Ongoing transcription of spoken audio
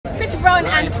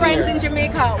and friends in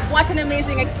Jamaica, what an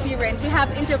amazing experience. We have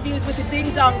interviews with the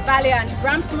Ding Dong, Valiant,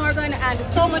 Gramps and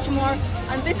so much more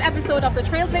on this episode of The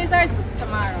Trailblazers with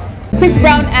Tomorrow. Chris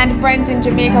Brown and Friends in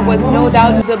Jamaica was no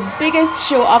doubt the biggest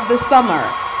show of the summer.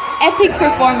 Epic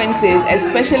performances,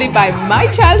 especially by my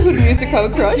childhood musical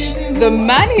crush, the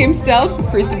man himself,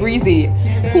 Chris Breezy,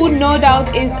 who no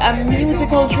doubt is a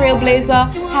musical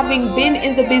trailblazer, having been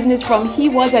in the business from he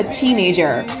was a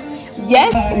teenager.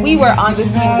 Yes, we were on the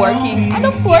scene working and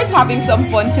of course having some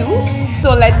fun too.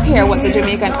 So let's hear what the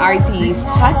Jamaican artist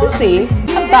had to say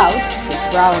about Chris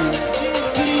Brown.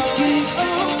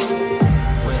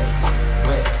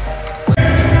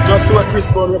 Just what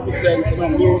Chris Brown represents,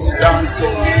 music,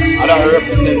 dancing, and that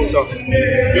represents so.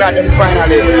 Glad that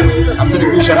finally I see the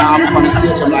vision I'm up on the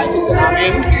stage, I'm like, listen, I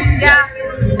mean? Yeah.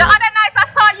 The other night I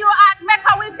saw you at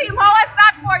Mecca with him. How was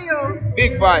that for you?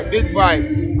 Big vibe, big vibe.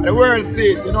 And the world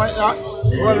see it, you know, all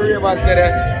the ravers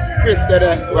there, Chris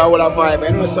there, we are all a vibe. I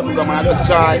know something come on, just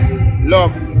joy,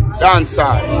 love,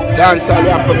 dancehall, we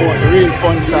are promote the real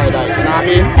fun side of it, you know what I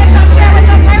mean?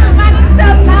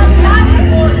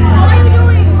 How are you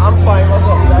doing? I'm fine, what's up,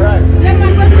 alright? Yes,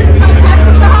 I'm good.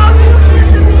 Fantastic. So how are you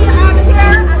here to be here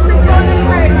at Chris Brown and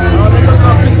Friends? Let's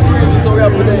not Chris Breezy, so we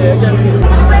are today again. The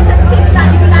greatest hits that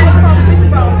you like from Chris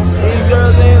Brown? These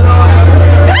girls ain't know.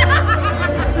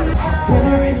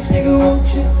 Nigga, won't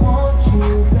you,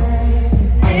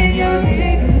 baby? And your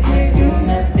nigga can't do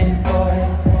nothing for you,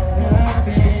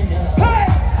 nothing. Hey,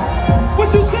 what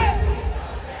you say?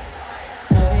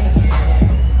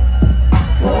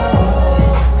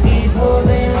 These hoes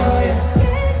ain't loyal.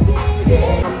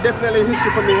 Definitely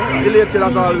history for me, related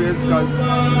as always, because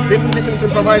been listening to him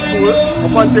from high school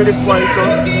up until this point, so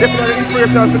definitely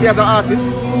inspirational to me as an artist,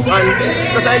 and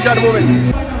because I enjoy the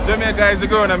moment. Jamaica is the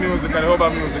ground of music and the hub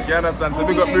of music, you understand? So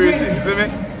big up Breezy, you see me?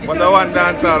 But the one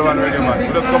dancehall, one radio man,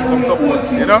 we just come support,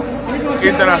 you know?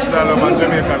 International love and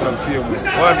Jamaican love, see you,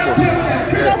 one push.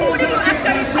 So who do you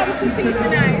actually come to see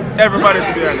tonight? Everybody,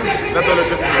 to be honest, that's all the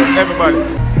Chris Brown, everybody.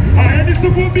 And this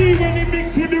will be when it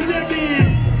mix with the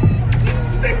ready.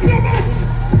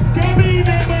 Diplomats, come in,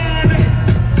 man.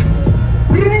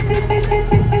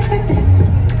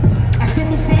 I saw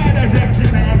my father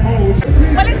rocking our mode.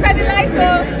 Well, it's a delight to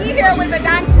be here with the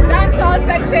dancehall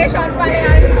sensation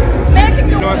Valiant. Making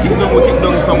you know, we kick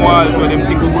down some walls so them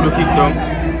think we could kick down.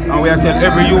 And we tell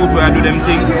every youth where I do them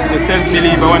things. So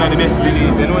self-belief, one of the best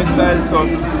belief. You know style, so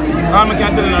all I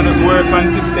can tell you is work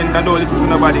consistent and don't listen to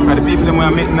nobody, because the people them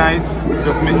want to make nice,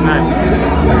 just make nice.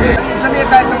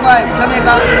 Jamaica is a vibe.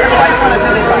 Jamaica, everybody follows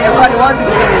Jamaica. Everybody wants to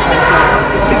be Jamaica.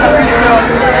 Big up Chris Brown,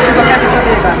 big up every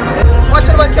Jamaica.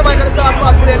 Watching what came out of the sauce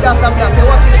box with their dance and dance. You're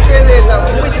watching the Trailblazers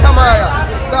with Tamara.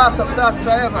 Sauce up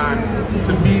forever. And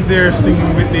to be there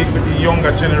singing with the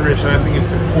younger generation, I think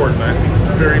it's important. I think it's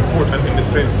very important in the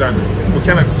sense that we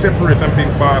cannot separate and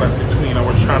big borders between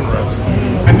our genres.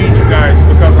 I need you guys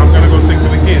because I'm going to go sing to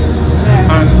the kids.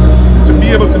 And to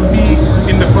be able to be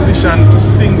in the position to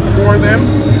sing for them,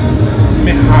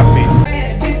 me happy.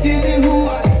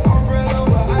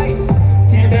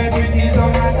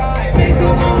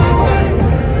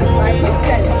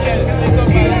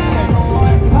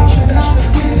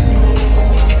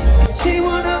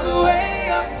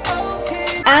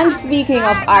 And speaking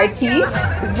of artists,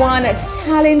 one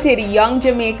talented young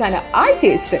Jamaican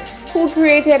artist who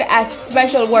created a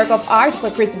special work of art for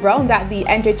Chris Brown that the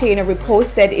entertainer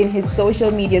reposted in his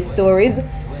social media stories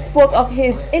spoke of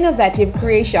his innovative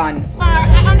creation.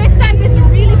 I understand this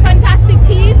really fantastic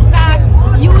piece that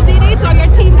you did it or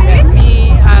your team did it.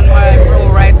 Me and my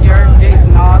bro right here,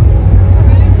 Jason Hogg.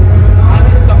 I'm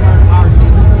a stubborn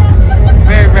artist.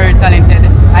 Very, very talented.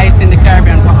 I in the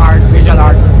Caribbean for art, visual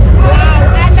art. Wow.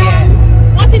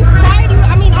 And what inspired you?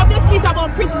 I mean, obviously it's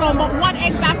about Chris Brown, but what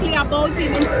exactly about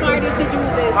him inspired you to do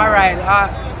this? Alright,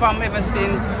 from ever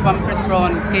since Chris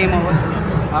Brown came out,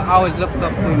 I always looked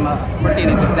up to him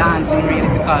pertaining to dancing really,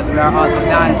 because we are also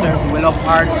dancers, we love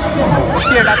art. We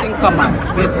share that in common,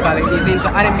 basically. He's into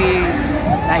animes,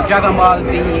 like Dragon Ball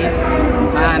Z,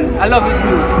 and I love his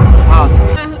music.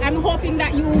 Awesome. I'm hoping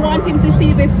that you want him to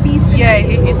see this piece. Yeah,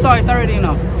 he saw it already, you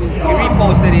know. He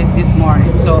reposted it this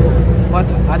morning, so, but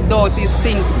I don't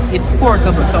think it's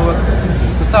portable, so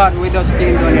we thought we just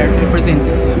came down here to present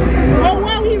it. Oh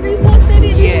wow, he reposted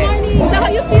it this morning. So how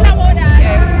you feel about that?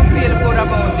 Yeah, feel good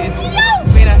about it.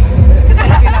 It's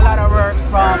been a lot of work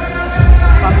from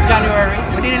January.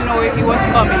 We didn't know it was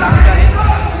coming actually.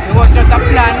 It was just a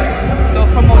plan to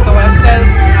promote ourselves,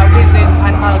 our business,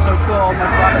 and also show how much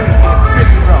we appreciate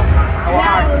Chris Brown, our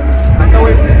artist. And so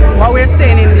what we're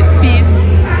saying in this piece,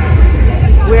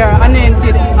 we are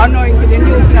anointed in the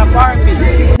new of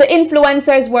R&B. The influence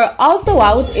dancers were also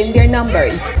out in their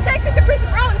numbers. Takes it to Chris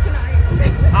Brown tonight.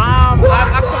 I've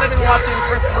actually been watching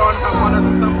Chris Brown from one of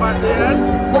some bad days.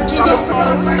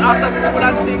 After school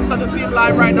and things, so to see him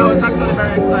live right now is actually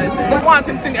very exciting. I want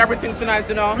him to sing everything tonight,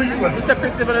 you know. Mr.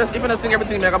 Chris, if you don't sing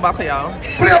everything, make a back here.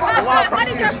 What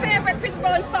is your favorite Chris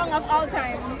Brown song of all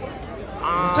time? With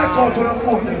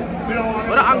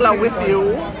the Angler With You,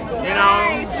 you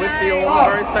know, with you,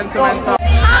 very sentimental.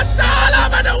 Hats all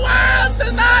over the world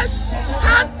tonight!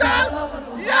 Hats all!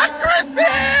 Yeah,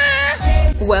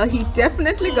 Chrissy! Well, he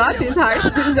definitely got his heart's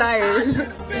desires. Who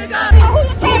you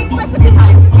think specifically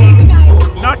to sing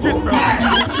tonight? Not Chris Brown.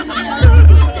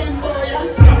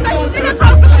 Can you sing a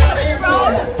song for Chris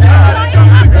Brown?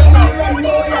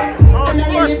 Of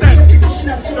course, then.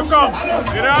 To come.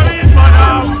 You know what I mean?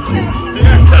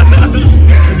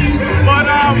 But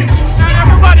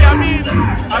everybody, I mean,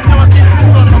 I've never seen this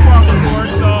song before,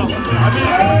 so I mean,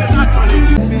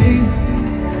 it's naturally.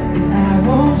 I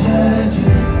won't judge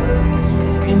you.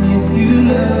 And if you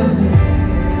love me,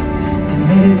 then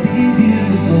let it be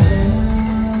beautiful.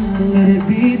 Let it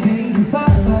be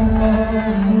beautiful.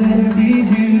 Let it be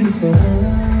beautiful.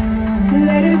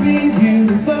 Let it be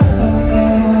beautiful.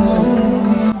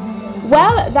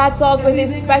 Well, that's all for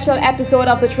this special episode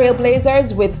of the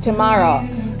Trailblazers with Tamara.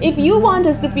 If you want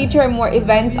us to feature more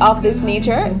events of this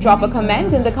nature, drop a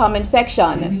comment in the comment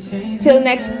section. Till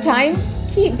next time,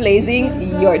 keep blazing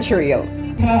your trail.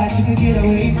 You can get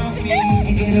away from me,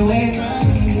 get away from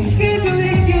me. Get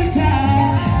away your time.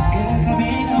 Girl,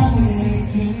 coming home with me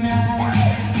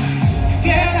tonight.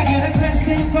 Girl, I got a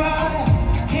question for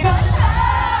you.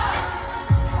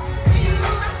 Do you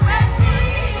expect me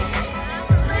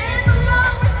to live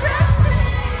along with Jesse?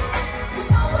 'Cause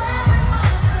my world and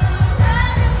mother,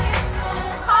 it's so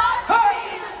hard for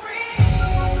me to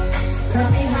breathe. Tell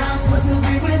me how I'm supposed to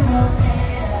be with no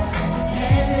pain.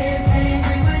 Can't live, can't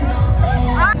breathe with no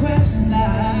pain. Question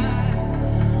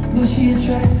like, was she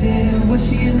attractive? Was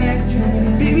she an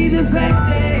actress? Baby, the fact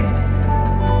that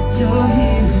you're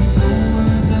hearing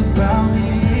rumors about me.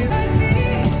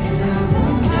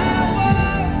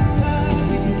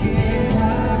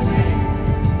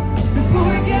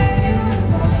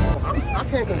 I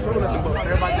can't control that, but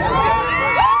everybody